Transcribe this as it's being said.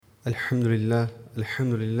Alhamdulillah,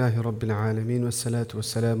 alhamdulillahi rabbil alameen, wassalatu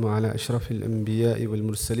wassalamu ala ashrafil anbiya'i wal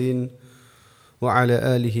mursaleen, wa ala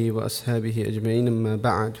alihi wa ashabihi ajma'in, amma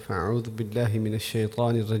ba'd, fa'a'udhu billahi minash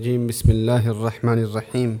shaytanir rajim, bismillahir rahmanir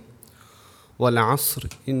rahim. Wal 'asr,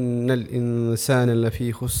 innal insana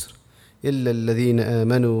lafi khusr, illa alladhina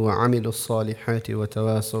amanu wa 'amilus salihati wa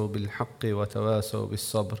tawasaw bil haqqi wa tawasaw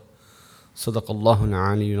bis sabr. Sadaqallahu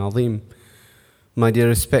al-'aliyyul 'azim. My dear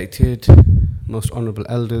respected, most honorable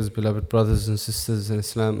elders, beloved brothers and sisters in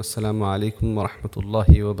Islam, Assalamu alaikum wa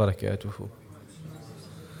rahmatullahi wa barakatuhu.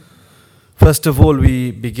 First of all,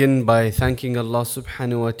 we begin by thanking Allah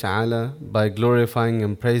subhanahu wa ta'ala, by glorifying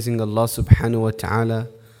and praising Allah subhanahu wa ta'ala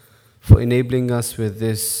for enabling us with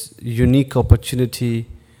this unique opportunity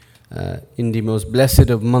in the most blessed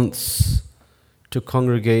of months to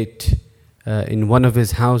congregate in one of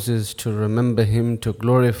His houses, to remember Him, to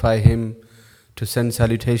glorify Him, to send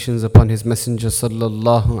salutations upon His Messenger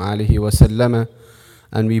sallallahu alaihi wasallam,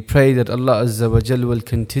 and we pray that Allah Azza wa Jal will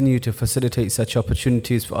continue to facilitate such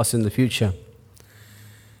opportunities for us in the future.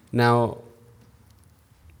 Now,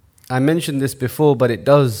 I mentioned this before, but it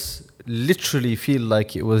does literally feel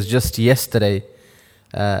like it was just yesterday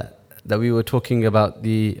that we were talking about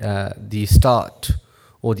the start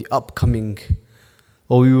or the upcoming,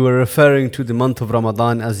 or we were referring to the month of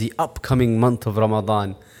Ramadan as the upcoming month of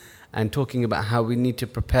Ramadan, and talking about how we need to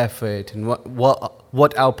prepare for it and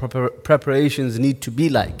what our preparations need to be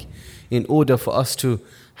like in order for us to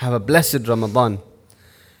have a blessed Ramadan.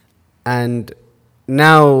 And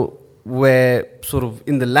now we're sort of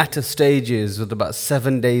in the latter stages with about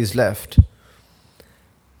 7 days left.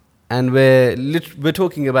 And we're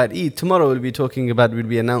talking about Eid. Tomorrow we'll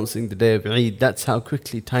be announcing the day of Eid. That's how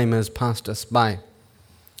quickly time has passed us by.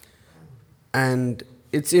 And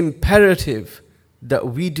it's imperative that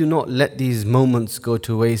we do not let these moments go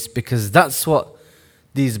to waste, because that's what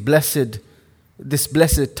this blessed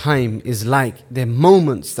time is like. They're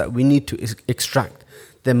moments that we need to extract.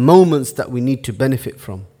 They're moments that we need to benefit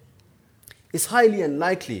from. It's highly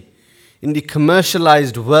unlikely in the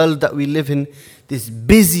commercialized world that we live in, this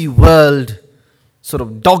busy world, sort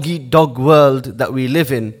of dog-eat-dog world that we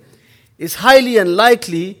live in, it's highly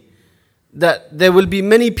unlikely that there will be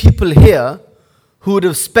many people here who would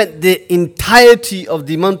have spent the entirety of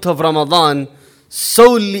the month of Ramadan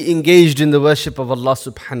solely engaged in the worship of Allah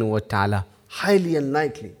subhanahu wa ta'ala. Highly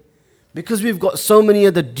unlikely. Because we've got so many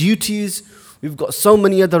other duties, we've got so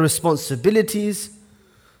many other responsibilities.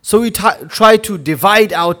 So we try to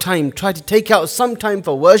divide our time, try to take out some time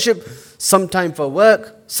for worship, some time for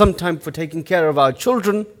work, some time for taking care of our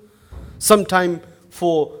children, some time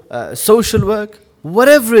for social work,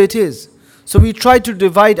 whatever it is. So we try to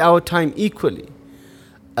divide our time equally.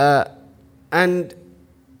 And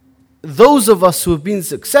those of us who have been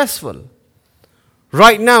successful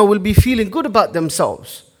right now will be feeling good about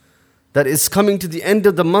themselves. That it's coming to the end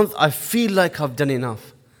of the month, I feel like I've done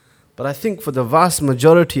enough. But I think for the vast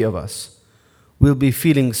majority of us, we'll be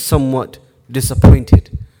feeling somewhat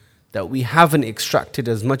disappointed that we haven't extracted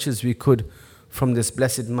as much as we could from this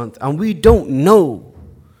blessed month. And we don't know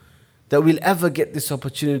that we'll ever get this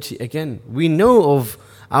opportunity again. We know of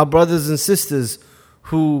our brothers and sisters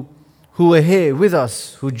who were here with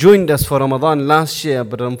us, who joined us for Ramadan last year,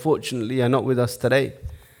 but unfortunately are not with us today.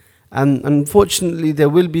 And unfortunately, there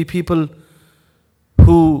will be people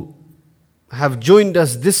who have joined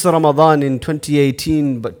us this Ramadan in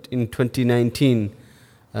 2018, but in 2019,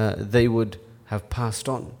 they would have passed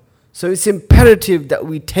on. So it's imperative that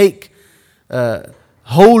we take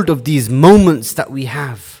hold of these moments that we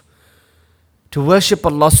have to worship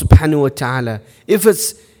Allah subhanahu wa ta'ala. If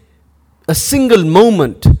it's a single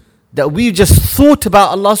moment that we just thought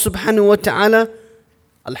about Allah subhanahu wa ta'ala,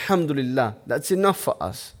 alhamdulillah, that's enough for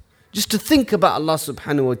us. Just to think about Allah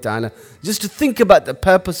subhanahu wa ta'ala, just to think about the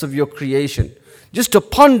purpose of your creation, just to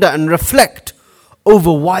ponder and reflect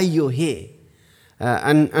over why you're here.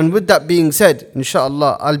 And with that being said,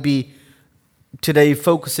 inshallah, I'll be today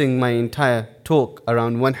focusing my entire talk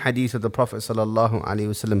around one hadith of the Prophet sallallahu alaihi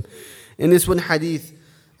wasallam. In this one hadith,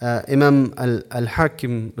 Imam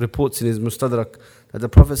al-Hakim reports in his Mustadrak that the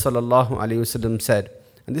Prophet sallallahu alaihi wasallam said,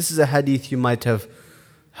 and this is a hadith you might have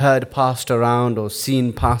heard passed around or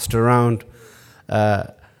seen passed around,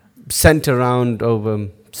 sent around over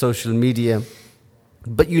social media,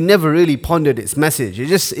 but you never really pondered its message.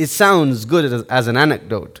 It sounds good as an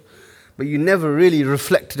anecdote, but you never really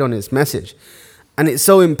reflected on its message. And it's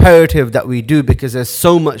so imperative that we do, because there's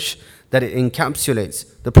so much that it encapsulates.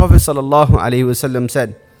 The Prophet sallallahu alaihi wasallam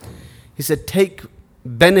said, he said, take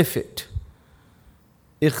benefit.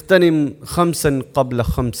 اغتنم خمسا قبل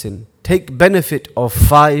خمس. Take benefit of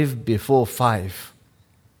 5 before 5.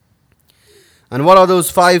 And what are those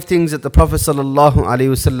 5 things that the Prophet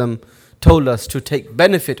ﷺ told us to take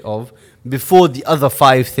benefit of before the other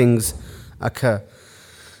 5 things occur?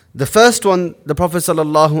 The first one the Prophet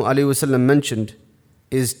ﷺ mentioned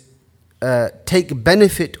is take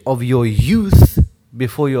benefit of your youth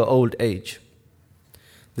before your old age.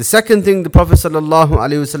 The second thing the Prophet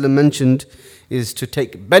ﷺ mentioned is to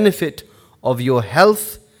take benefit of your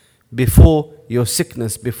health before your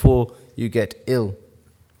sickness, before you get ill.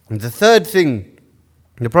 And the third thing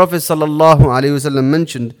the Prophet ﷺ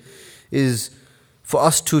mentioned is for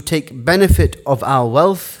us to take benefit of our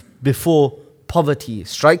wealth before poverty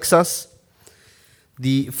strikes us.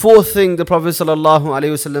 The fourth thing the Prophet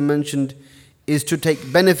ﷺ mentioned is to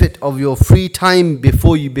take benefit of your free time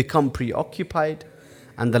before you become preoccupied.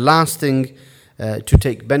 And the last thing, to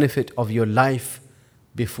take benefit of your life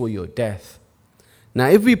before your death. Now,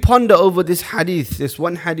 if we ponder over this hadith, this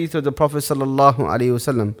one hadith of the Prophet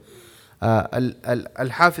ﷺ,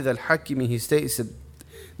 Al-Hafiz Al-Hakimi, he states that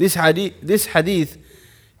this hadith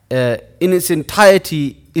in its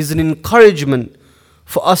entirety is an encouragement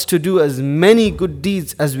for us to do as many good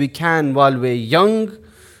deeds as we can while we're young,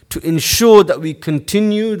 to ensure that we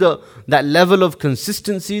continue that level of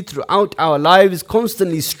consistency throughout our lives,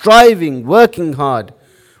 constantly striving, working hard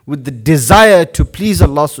with the desire to please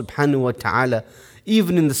Allah subhanahu wa ta'ala,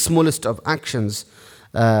 even in the smallest of actions,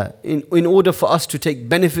 in order for us to take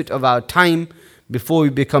benefit of our time before we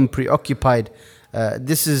become preoccupied.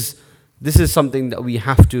 This is something that we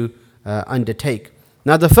have to undertake.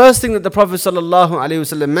 Now, the first thing that the Prophet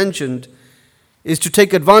ﷺ mentioned is to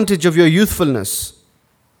take advantage of your youthfulness.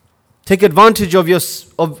 Take advantage of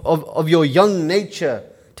your young nature.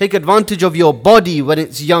 Take advantage of your body when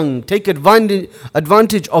it's young. Take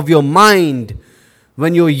advantage of your mind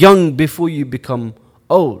when you're young before you become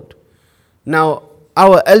old. Now,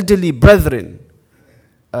 our elderly brethren,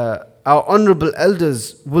 our honorable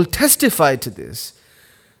elders will testify to this.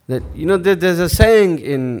 That, you know, there's a saying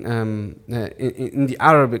in the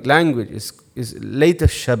Arabic language is "Layta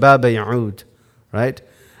shababa ya'ud," right?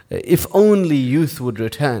 If only youth would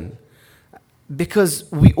return. Because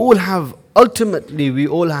ultimately we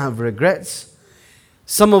all have regrets.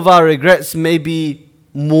 Some of our regrets may be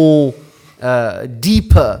more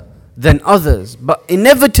deeper than others, but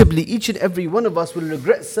inevitably each and every one of us will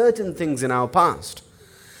regret certain things in our past.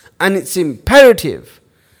 And it's imperative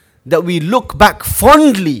that we look back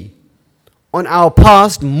fondly on our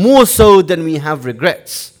past more so than we have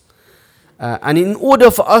regrets. And in order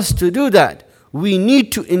for us to do that, we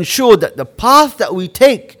need to ensure that the path that we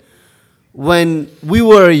take when we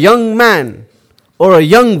were a young man or a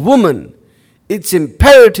young woman, it's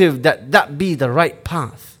imperative that that be the right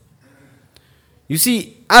path. You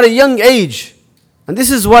see, at a young age, and this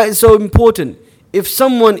is why it's so important, if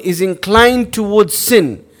someone is inclined towards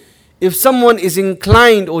sin, if someone is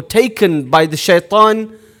inclined or taken by the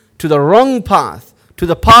shaitan to the wrong path, to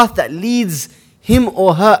the path that leads him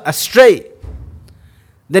or her astray,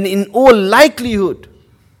 then in all likelihood,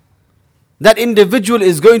 that individual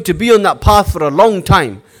is going to be on that path for a long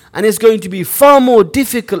time, and it's going to be far more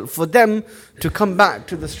difficult for them to come back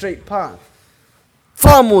to the straight path.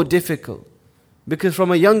 Far more difficult. Because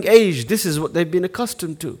from a young age, this is what they've been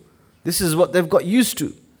accustomed to. This is what they've got used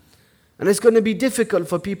to. And it's going to be difficult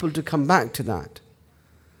for people to come back to that.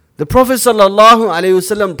 The Prophet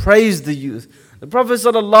ﷺ praised the youth. The Prophet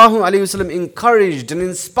ﷺ encouraged and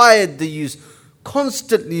inspired the youth,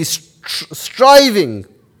 constantly striving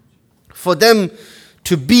for them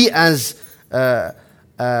to be as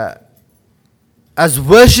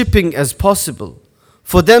worshipping as possible,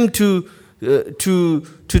 for them to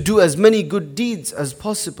do as many good deeds as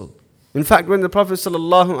possible. In fact, when the Prophet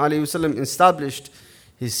ﷺ established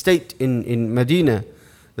his state in Medina,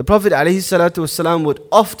 the Prophet ﷺ would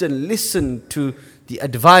often listen to the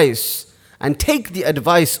advice and take the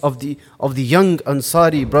advice of the young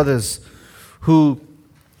Ansari brothers who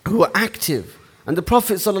were active. And the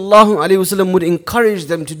Prophet ﷺ would encourage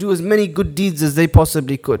them to do as many good deeds as they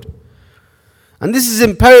possibly could. And this is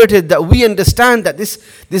imperative that we understand that this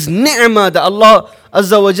ni'mah that Allah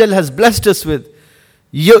Azza wa Jal has blessed us with,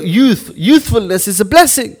 youthfulness is a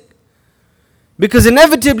blessing. Because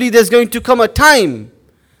inevitably there's going to come a time,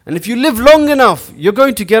 and if you live long enough, you're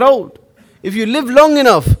going to get old. If you live long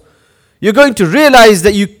enough, you're going to realize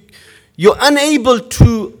that you're unable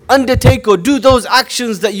to undertake or do those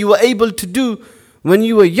actions that you were able to do when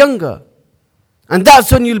you were younger. And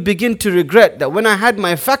that's when you'll begin to regret that when I had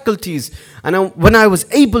my faculties and when I was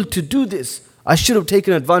able to do this, I should have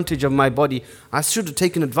taken advantage of my body. I should have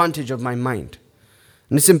taken advantage of my mind.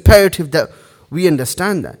 And it's imperative that we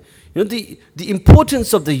understand that. You know, the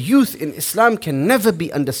importance of the youth in Islam can never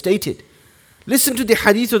be understated. Listen to the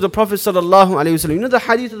hadith of the Prophet sallallahu alaihi wasallam. You know the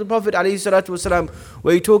hadith of the Prophet alayhi salatu wasalam,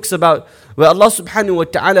 where he talks about, where Allah subhanahu wa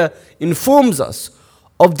ta'ala informs us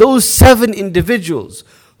of those 7 individuals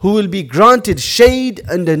who will be granted shade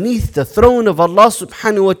underneath the throne of Allah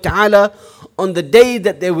subhanahu wa ta'ala on the day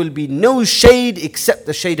that there will be no shade except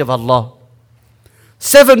the shade of Allah.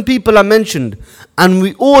 7 people are mentioned, and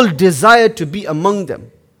we all desire to be among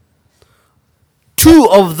them. 2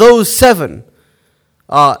 of those 7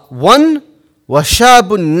 are, 1, وَشَابٌ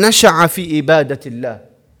نَشَعَ فِي إِبَادَةِ اللَّهِ.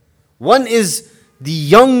 One is the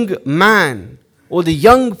young man or the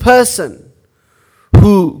young person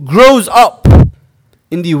who grows up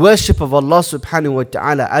in the worship of Allah subhanahu wa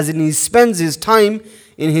ta'ala, as in he spends his time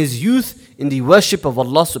in his youth in the worship of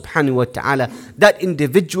Allah subhanahu wa ta'ala. That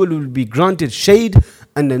individual will be granted shade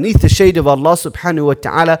underneath the shade of Allah subhanahu wa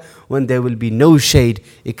ta'ala when there will be no shade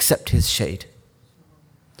except his shade.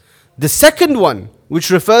 The second one, which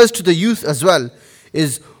refers to the youth as well,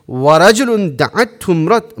 is وَرَجُلٌ دَعَتْهُ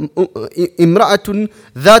إِمْرَأَةٌ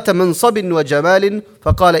ذَاتَ مَنْصَبٍ وَجَمَالٍ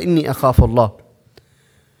فَقَالَ إِنِّي أَخَافُ اللَّهِ.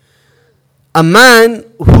 A man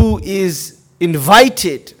who is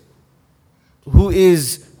invited, who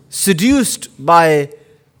is seduced by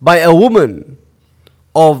a woman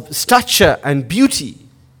of stature and beauty,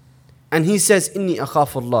 and he says, Inni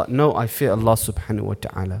akhafu Allah. No, I fear Allah subhanahu wa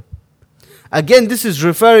ta'ala. Again, this is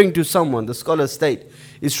referring to someone, the scholars state,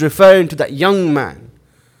 it's referring to that young man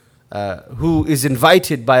who is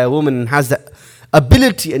invited by a woman and has the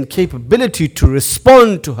ability and capability to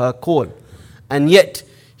respond to her call, and yet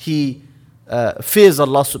he fears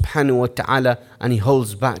Allah subhanahu wa ta'ala and he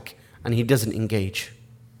holds back and he doesn't engage.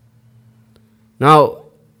 Now,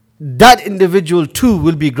 that individual too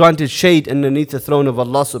will be granted shade underneath the throne of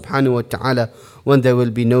Allah subhanahu wa ta'ala when there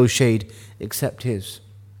will be no shade except his.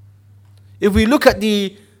 If we look at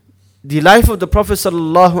the life of the Prophet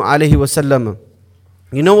sallallahu alaihi wasallam,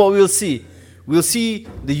 you know what we'll see? We'll see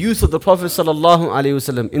the youth of the Prophet sallallahu alaihi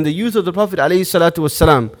wasallam. In the youth of the Prophet alayhi salatu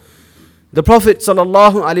wasalam, the Prophet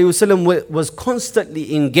sallallahu alaihi wasallam was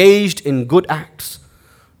constantly engaged in good acts.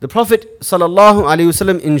 The Prophet sallallahu alaihi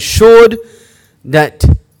wasallam ensured that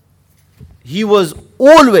he was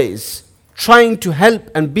always trying to help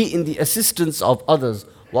and be in the assistance of others.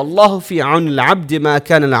 Wallahu fi auni al-abdi ma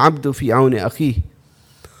kana al-abdu fi auni akhihi.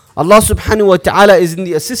 Allah subhanahu wa ta'ala is in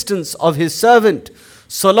the assistance of his servant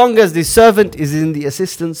so long as the servant is in the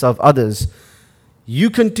assistance of others. You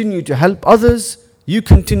continue to help others, you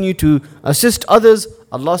continue to assist others,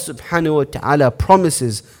 Allah subhanahu wa ta'ala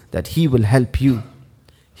promises that he will help you,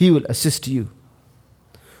 he will assist you.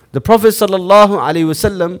 The Prophet sallallahu alaihi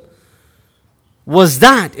wasallam was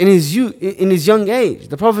that in his young age.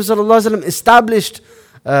 The Prophet sallallahu alaihi wasallam established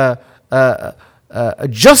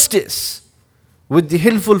justice with the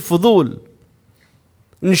hilful fudul,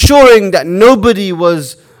 ensuring that nobody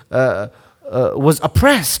was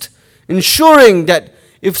oppressed, ensuring that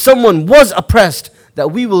if someone was oppressed,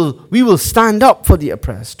 that we will stand up for the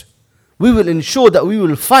oppressed. We will ensure that we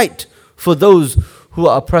will fight for those who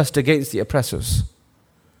are oppressed against the oppressors.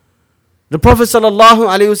 The Prophet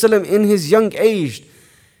ﷺ in his young age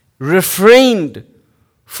refrained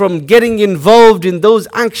from getting involved in those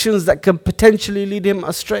actions that can potentially lead him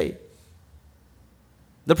astray.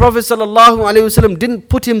 The Prophet ﷺ didn't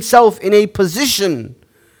put himself in a position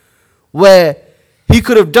where he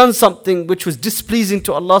could have done something which was displeasing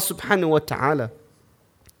to Allah subhanahu wa ta'ala.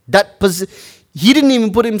 He didn't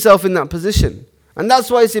even put himself in that position. And that's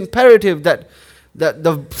why it's imperative that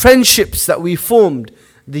the friendships that we formed,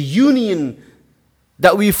 the union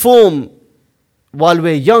that we form while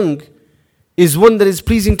we're young, is one that is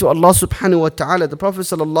pleasing to Allah subhanahu wa ta'ala. The Prophet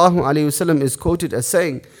sallallahu alaihi wasallam is quoted as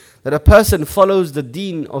saying that a person follows the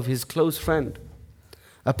deen of his close friend.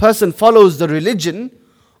 A person follows the religion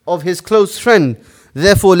of his close friend.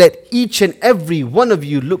 Therefore, let each and every one of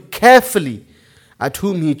you look carefully at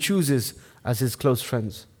whom he chooses as his close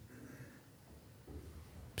friends.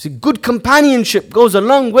 See, good companionship goes a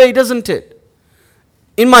long way, doesn't it?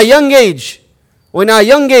 In my young age, or in our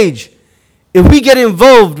young age, if we get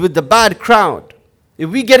involved with the bad crowd, if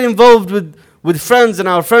we get involved with friends and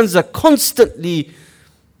our friends are constantly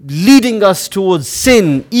leading us towards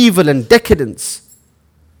sin, evil and decadence,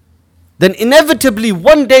 then inevitably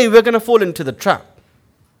one day we're going to fall into the trap.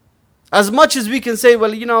 As much as we can say,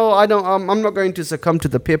 well, you know, I'm not going to succumb to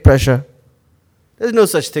the peer pressure. There's no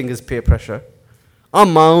such thing as peer pressure.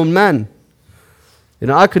 I'm my own man. You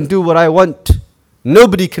know, I can do what I want.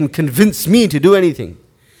 Nobody can convince me to do anything.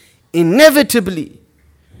 Inevitably,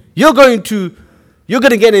 you're going to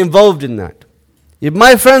get involved in that. If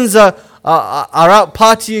my friends are out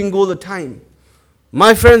partying all the time,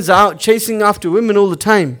 my friends are out chasing after women all the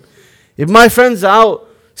time, if my friends are out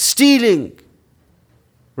stealing,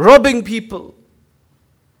 robbing people,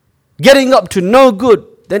 getting up to no good,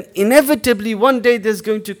 then inevitably one day there's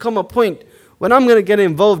going to come a point when I'm going to get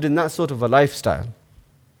involved in that sort of a lifestyle.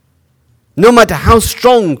 No matter how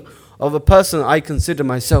strong of a person I consider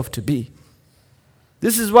myself to be.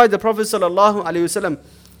 This is why the Prophet ﷺ,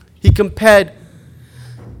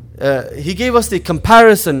 he gave us the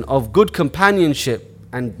comparison of good companionship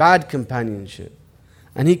and bad companionship.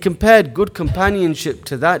 And he compared good companionship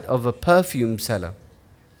to that of a perfume seller,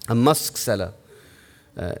 a musk seller.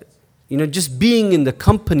 Just being in the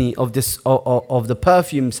company of of the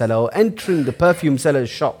perfume seller, or entering the perfume seller's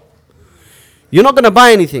shop. You're not going to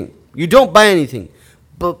buy anything. You don't buy anything.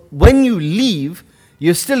 But when you leave,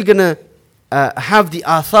 you're still going to have the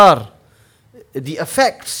athar, the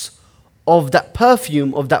effects of that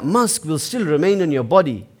perfume, of that musk will still remain on your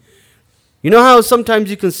body. You know how sometimes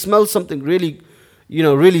you can smell something really,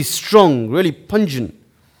 really strong, really pungent.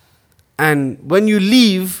 And when you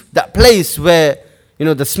leave that place where,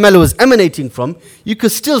 the smell was emanating from, you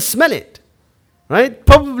could still smell it, right?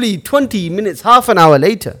 Probably 20 minutes, half an hour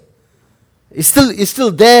later. It's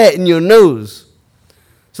still there in your nose.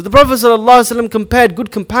 So the Prophet ﷺ compared good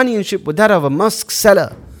companionship with that of a musk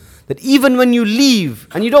seller. That even when you leave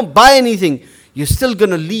and you don't buy anything, you're still going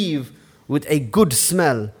to leave with a good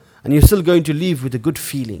smell. And you're still going to leave with a good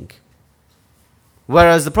feeling.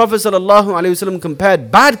 Whereas the Prophet ﷺ compared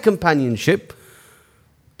bad companionship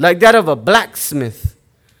like that of a blacksmith.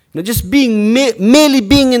 Just merely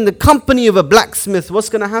being in the company of a blacksmith, what's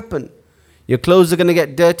going to happen? Your clothes are going to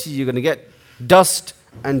get dirty, you're going to get dust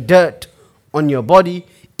and dirt on your body,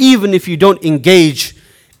 even if you don't engage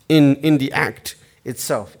in the act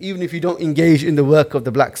itself, even if you don't engage in the work of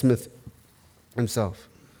the blacksmith himself.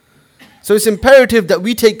 So it's imperative that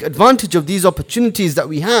we take advantage of these opportunities that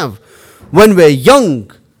we have when we're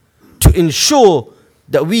young, to ensure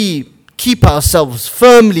that we keep ourselves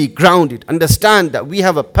firmly grounded, understand that we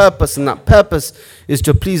have a purpose, and that purpose is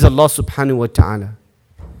to please Allah subhanahu wa ta'ala.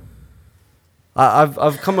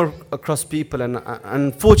 I've come across people, and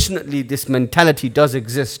unfortunately this mentality does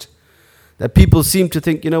exist, that people seem to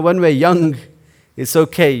think, when we're young, it's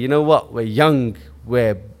okay. You know what? We're young.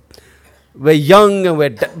 We're young, and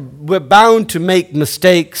we're bound to make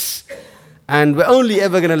mistakes, and we're only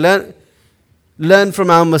ever going to learn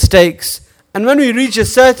from our mistakes. And when we reach a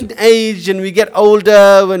certain age and we get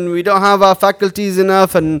older, when we don't have our faculties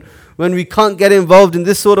enough, and when we can't get involved in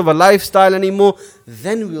this sort of a lifestyle anymore,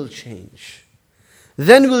 then we'll change.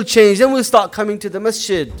 Then we'll start coming to the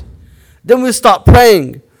masjid. Then we'll start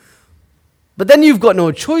praying. But then you've got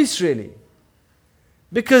no choice really.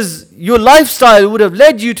 Because your lifestyle would have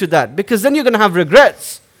led you to that. Because then you're going to have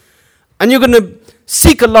regrets. And you're going to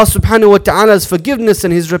seek Allah subhanahu wa ta'ala's forgiveness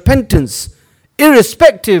and His repentance,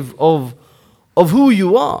 irrespective of who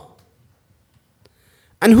you are.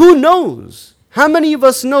 And who knows? How many of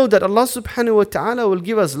us know that Allah subhanahu wa ta'ala will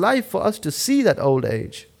give us life for us to see that old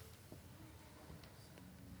age?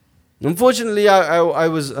 Unfortunately, I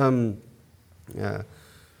was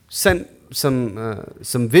sent some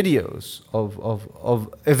videos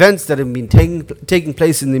of events that have been taking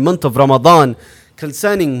place in the month of Ramadan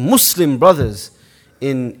concerning Muslim brothers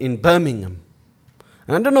in Birmingham.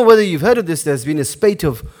 And I don't know whether you've heard of this. There's been a spate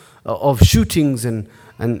of shootings and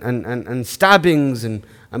stabbings and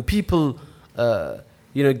people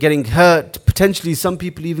getting hurt, potentially some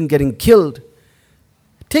people even getting killed,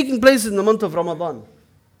 taking place in the month of Ramadan.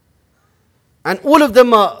 And all of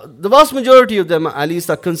them the vast majority of them at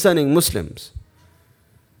least, are concerning Muslims.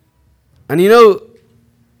 And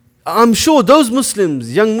I'm sure those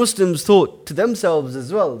Muslims, young Muslims, thought to themselves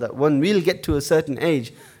as well that when we'll get to a certain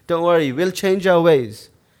age, don't worry, we'll change our ways.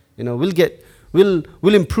 We'll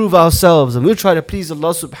improve ourselves and we'll try to please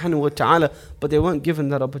Allah subhanahu wa ta'ala. But they weren't given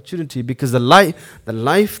that opportunity because the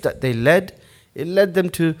life that they led, it led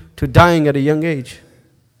them to dying at a young age.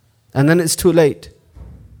 And then it's too late.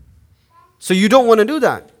 So you don't want to do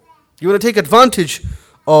that. You want to take advantage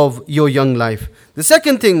of your young life. The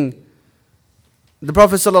second thing the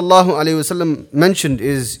Prophet ﷺ mentioned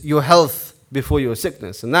is your health before your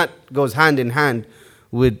sickness. And that goes hand in hand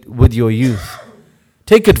with your youth.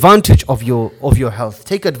 Take advantage of your health.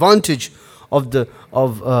 Take advantage of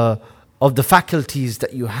the faculties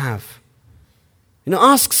that you have.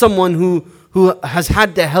 Ask someone who has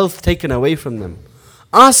had their health taken away from them.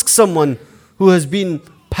 Ask someone who has been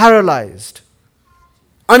paralyzed,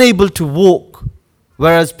 unable to walk,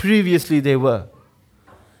 whereas previously they were.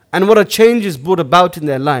 And what a change is brought about in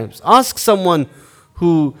their lives. Ask someone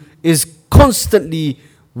who is constantly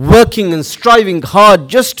working and striving hard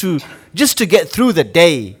just to get through the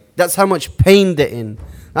day. That's how much pain they're in.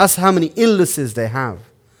 That's how many illnesses they have.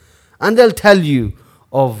 And they'll tell you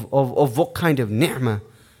of what kind of ni'mah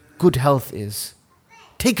good health is.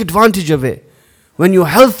 Take advantage of it. When you're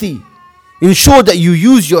healthy, ensure that you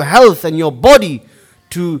use your health and your body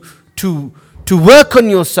to work on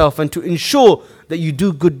yourself and to ensure that you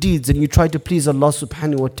do good deeds and you try to please Allah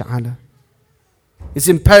subhanahu wa ta'ala. It's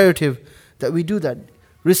imperative that we do that.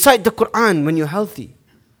 Recite the Quran when you're healthy.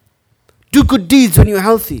 Do good deeds when you're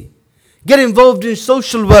healthy. Get involved in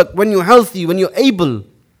social work when you're healthy, when you're able.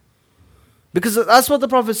 Because that's what the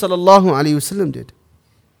Prophet ﷺ did.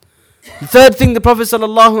 The third thing the Prophet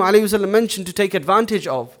ﷺ mentioned to take advantage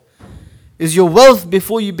of is your wealth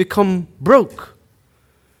before you become broke.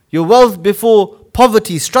 Your wealth before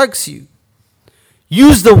poverty strikes you.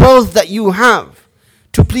 Use the wealth that you have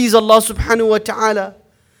to please Allah subhanahu wa ta'ala.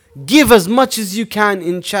 Give as much as you can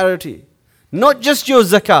in charity. Not just your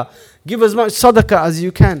zakah. Give as much sadaqah as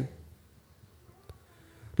you can.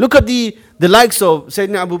 Look at the likes of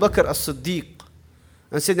Sayyidina Abu Bakr as-Siddiq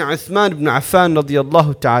and Sayyidina Uthman ibn Affan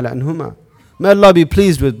radiyallahu ta'ala anhuma. May Allah be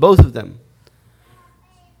pleased with both of them.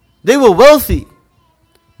 They were wealthy,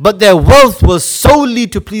 but their wealth was solely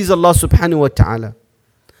to please Allah subhanahu wa ta'ala.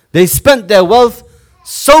 They spent their wealth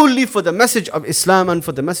solely for the message of Islam and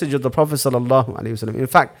for the message of the Prophet sallallahu alaihi wasallam. In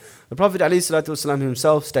fact, the Prophet alaihi salatu wasallam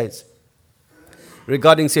himself states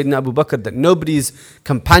regarding Sayyidina Abu Bakr that nobody's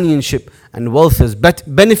companionship and wealth has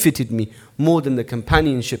benefited me more than the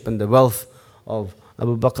companionship and the wealth of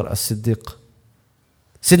Abu Bakr as-Siddiq.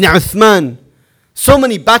 Sayyidina Uthman, so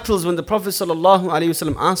many battles when the Prophet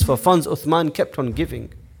ﷺ asked for funds, Uthman kept on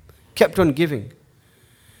giving.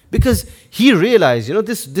 Because he realized,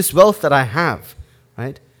 this wealth that I have,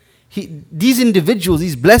 right? These individuals,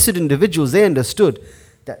 these blessed individuals, they understood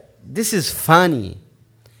that this is fani.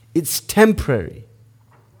 It's temporary,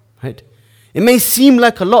 right? It may seem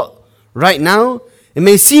like a lot right now. It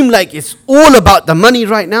may seem like it's all about the money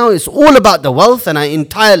right now. It's all about the wealth and our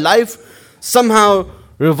entire life somehow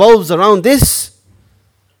revolves around this.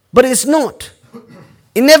 But it's not.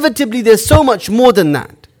 Inevitably, there's so much more than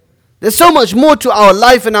that. There's so much more to our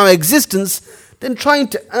life and our existence than trying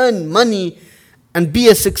to earn money and be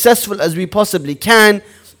as successful as we possibly can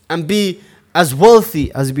and be as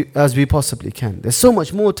wealthy as we possibly can. There's so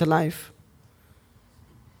much more to life.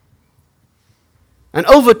 And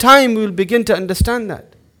over time, we will begin to understand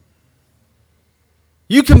that.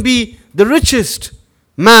 You can be the richest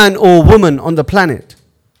man or woman on the planet,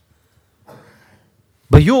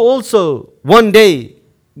 but you're also one day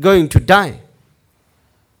going to die.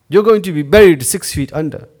 You're going to be buried 6 feet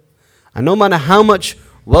under. And no matter how much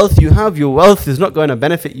wealth you have, your wealth is not going to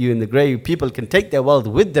benefit you in the grave. People can take their wealth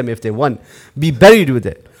with them if they want. Be buried with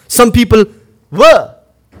it. Some people were.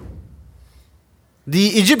 The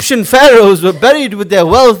Egyptian pharaohs were buried with their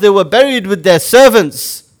wealth. They were buried with their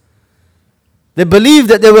servants. They believed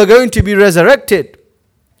that they were going to be resurrected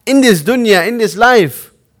in this dunya, in this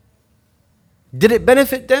life. Did it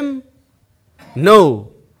benefit them?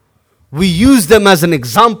 No. We use them as an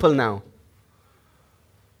example now.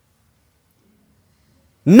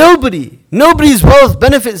 Nobody's wealth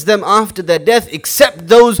benefits them after their death except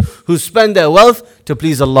those who spend their wealth to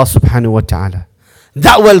please Allah subhanahu wa ta'ala.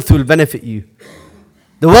 That wealth will benefit you.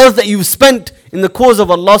 The wealth that you've spent in the cause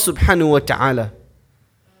of Allah subhanahu wa ta'ala.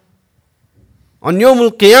 On Yawm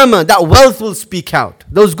al-Qiyamah, that wealth will speak out.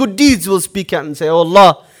 Those good deeds will speak out and say, oh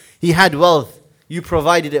Allah, he had wealth. You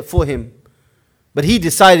provided it for him. But he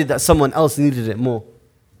decided that someone else needed it more.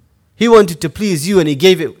 He wanted to please you and he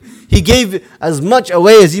gave as much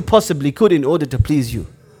away as he possibly could in order to please you.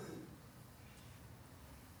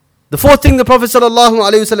 The fourth thing the Prophet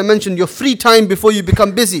ﷺ mentioned, your free time before you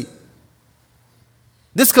become busy.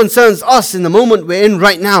 This concerns us in the moment we're in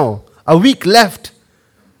right now. A week left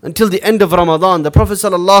until the end of Ramadan. The Prophet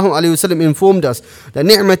ﷺ informed us that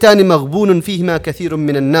نِعْمَتَانِ مَغْبُونٌ فِيهِمَا كَثِيرٌ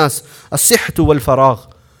مِّنَ النَّاسِ الصِّحْةُ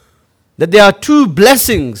وَالْفَرَاغُ. That there are two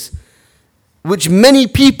blessings which many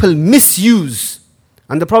people misuse.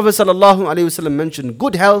 And the Prophet ﷺ mentioned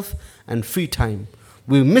good health and free time.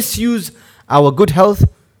 We misuse our good health.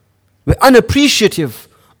 We're unappreciative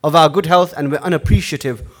of our good health and we're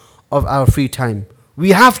unappreciative of our free time.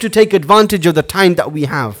 We have to take advantage of the time that we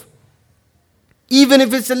have. Even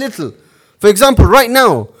if it's a little. For example, right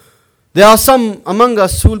now, there are some among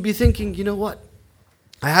us who will be thinking, you know what?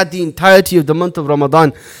 I had the entirety of the month of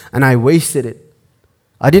Ramadan and I wasted it.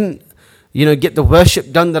 I didn't, get the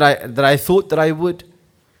worship done that I thought that I would.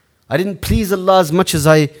 I didn't please Allah as much as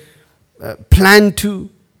I planned to.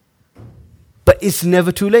 But it's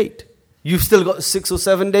never too late. You've still got 6 or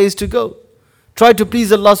 7 days to go. Try to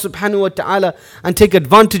please Allah subhanahu wa ta'ala and take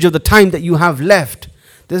advantage of the time that you have left.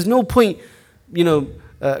 There's no point,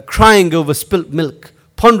 crying over spilt milk,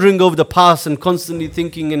 pondering over the past and constantly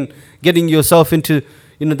thinking and getting yourself into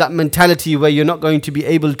that mentality where you're not going to be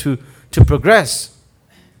able to progress.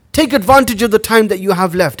 Take advantage of the time that you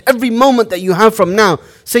have left. Every moment that you have from now,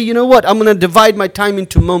 say, you know what, I'm going to divide my time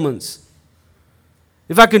into moments.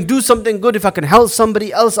 If I can do something good, if I can help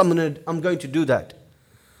somebody else, I'm going to do that.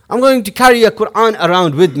 I'm going to carry a Quran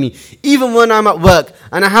around with me. Even when I'm at work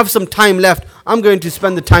and I have some time left, I'm going to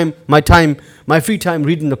spend my free time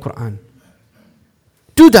reading the Quran.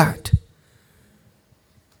 Do that.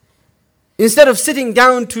 Instead of sitting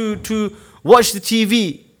down to watch the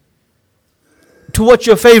TV, to watch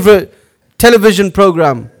your favorite television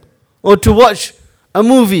program, or to watch a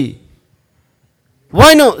movie,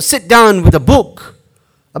 why not sit down with a book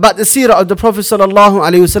about the seerah of the Prophet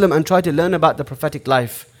ﷺ and try to learn about the prophetic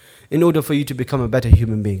life in order for you to become a better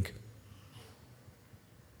human being?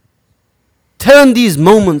 Turn these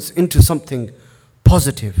moments into something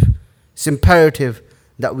positive. It's imperative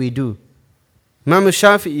that we do. Imam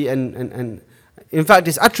al-Shafi'i, and in fact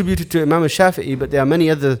it's attributed to Imam al-Shafi'i, but there are many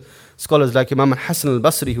other scholars like Imam al-Hasan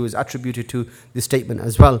al-Basri who is attributed to this statement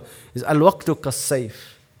as well, is al-waqtu kas-sayf,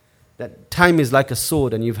 that time is like a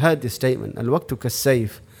sword. And you've heard this statement, al-waqtu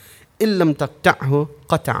kas-sayf, illam taqta'hu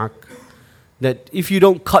qata'ak, that if you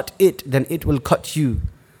don't cut it, then it will cut you.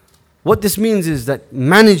 What this means is that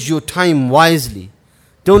manage your time wisely.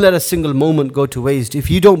 Don't let a single moment go to waste. If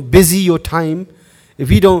you don't busy your time, if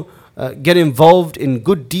you don't get involved in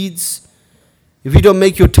good deeds, if you don't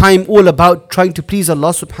make your time all about trying to please Allah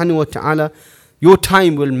subhanahu wa ta'ala, your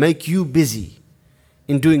time will make you busy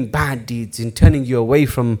in doing bad deeds, in turning you away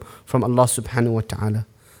from Allah subhanahu wa ta'ala.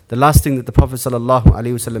 The last thing that the Prophet sallallahu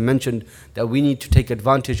alaihi wasallam mentioned that we need to take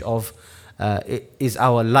advantage of is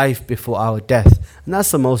our life before our death. And that's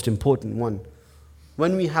the most important one.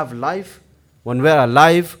 When we have life, when we're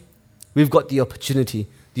alive, we've got the opportunity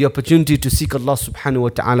to seek Allah subhanahu wa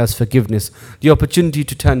ta'ala's forgiveness, the opportunity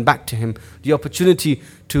to turn back to Him, the opportunity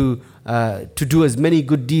to do as many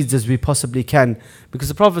good deeds as we possibly can. Because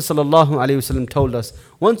the Prophet sallallahu alaihi wasallam told us,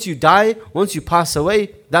 once you die, once you pass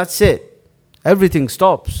away, that's it. Everything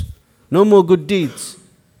stops. No more good deeds.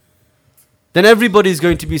 Then everybody's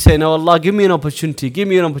going to be saying, oh Allah, give me an opportunity,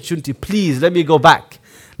 please, let me go back.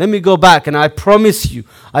 And I promise you,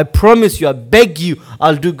 I beg you,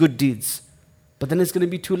 I'll do good deeds. But then it's going to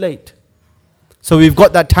be too late. So we've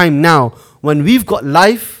got that time now. When we've got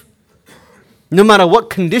life, no matter what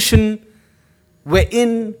condition we're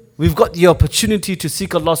in, we've got the opportunity to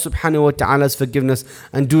seek Allah subhanahu wa ta'ala's forgiveness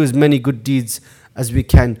and do as many good deeds as we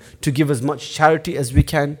can, to give as much charity as we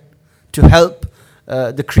can, to help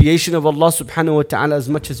the creation of Allah subhanahu wa ta'ala as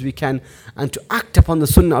much as we can, and to act upon the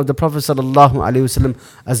sunnah of the Prophet sallallahu alaihi wasallam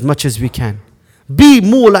as much as we can. Be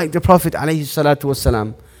more like the Prophet alayhi salatu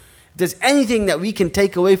wasalam. If there's anything that we can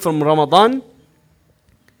take away from Ramadan,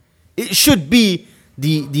 it should be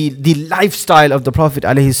the lifestyle of the Prophet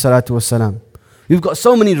alayhi salatu wasalam. We've got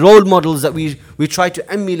so many role models that we try to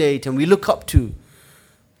emulate and we look up to.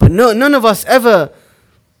 But none of us ever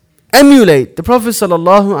emulate the Prophet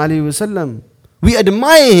sallallahu alaihi wasallam. We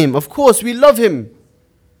admire him, of course, we love him.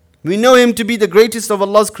 We know him to be the greatest of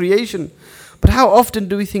Allah's creation. But how often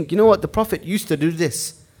do we think, you know what, the Prophet used to do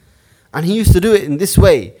this, and he used to do it in this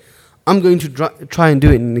way. I'm going to try and do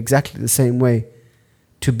it in exactly the same way,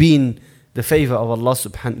 to be in the favor of Allah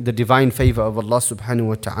the divine favor of Allah subhanahu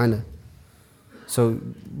wa ta'ala. So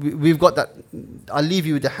we've got that. I'll leave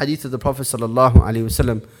you with the hadith of the Prophet sallallahu alaihi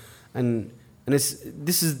wasallam, and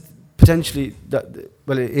this is potentially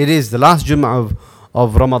it is the last Jummah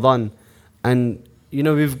of Ramadan, and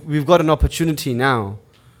we've got an opportunity now,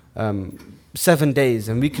 7 days,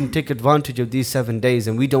 and we can take advantage of these 7 days,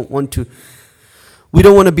 and we don't want to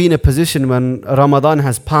be in a position when Ramadan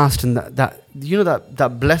has passed and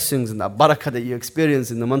that blessings and that barakah that you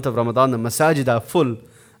experience in the month of Ramadan, the masajid are full,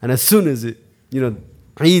 and as soon as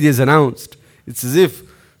Eid is announced, it's as if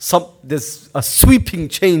there's a sweeping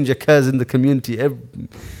change occurs in the community.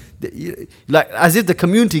 Like as if the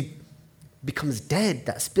community becomes dead.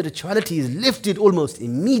 That spirituality is lifted almost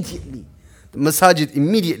immediately. The masajid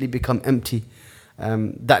immediately become empty.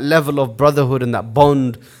 That level of brotherhood and that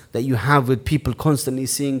bond that you have with people, constantly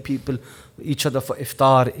seeing each other for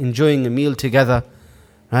iftar, enjoying a meal together,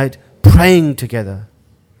 right? Praying together.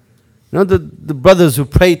 The brothers who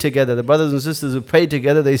pray together, the brothers and sisters who pray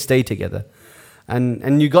together, they stay together.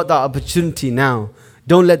 And you got that opportunity now.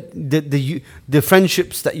 Don't let the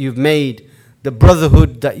friendships that you've made, the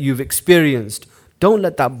brotherhood that you've experienced, don't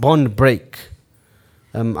let that bond break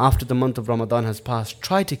after the month of Ramadan has passed.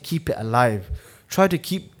 Try to keep it alive. Try to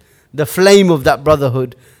keep the flame of that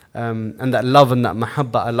brotherhood and that love and that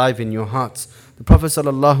mahabbah alive in your hearts. The Prophet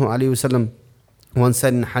sallallahu alaihi wasallam once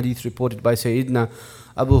said in a hadith reported by Sayyidina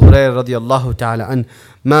Abu Hurairah radiyallahu ta'ala an,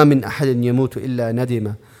 "Ma min ahadin yamutu illa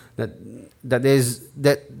nadima." That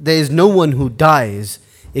there is no one who dies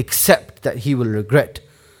except that he will regret.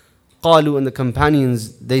 قالوا, and the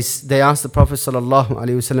companions, they asked the Prophet sallallahu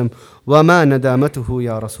alaihi wasallam, وَمَا نَدَامَتُهُ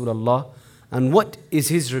يَا رَسُولَ اللَّهِ, and what is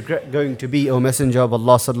his regret going to be, O Messenger of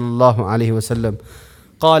Allah sallallahu alaihi wasallam?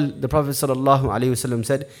 قال, the Prophet sallallahu alaihi wasallam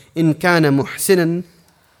said, إِن كَانَ مُحْسِنًا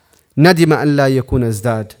نَدِمَ أَن لَا يَكُونَ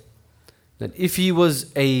ازْدَادَ, that if he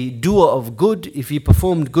was a doer of good, if he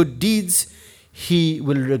performed good deeds, he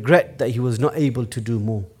will regret that he was not able to do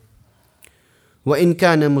more. وَإِن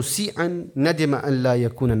كَانَ مُسِيئًا نَدِمَ أَن لَا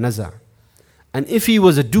يَكُونَ نَزَعًا, and if he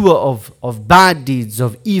was a doer of bad deeds,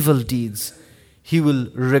 of evil deeds, he will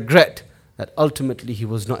regret that ultimately he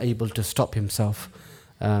was not able to stop himself.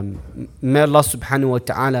 May Allah subhanahu wa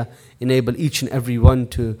ta'ala enable each and every one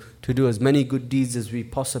to do as many good deeds as we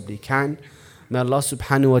possibly can. May Allah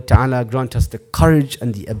subhanahu wa ta'ala grant us the courage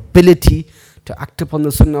and the ability to act upon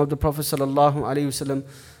the sunnah of the Prophet sallallahu alaihi wasallam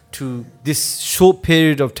to this short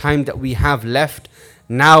period of time that we have left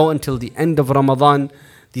now until the end of Ramadan,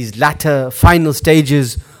 these latter final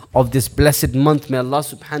stages of this blessed month. May Allah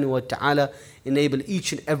subhanahu wa ta'ala enable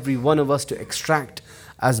each and every one of us to extract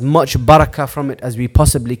as much barakah from it as we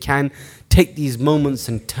possibly can. Take these moments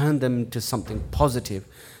and turn them into something positive,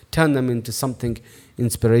 turn them into something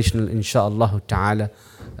inspirational, insha'Allah ta'ala.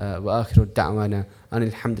 Wa akhiru da'wana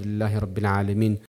anil hamdulillahi rabbil alameen.